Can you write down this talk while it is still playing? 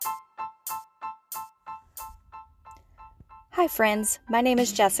Hi friends, my name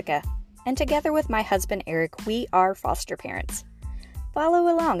is Jessica, and together with my husband Eric, we are foster parents.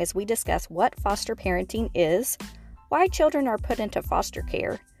 Follow along as we discuss what foster parenting is, why children are put into foster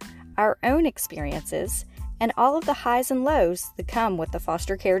care, our own experiences, and all of the highs and lows that come with the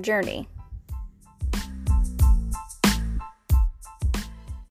foster care journey.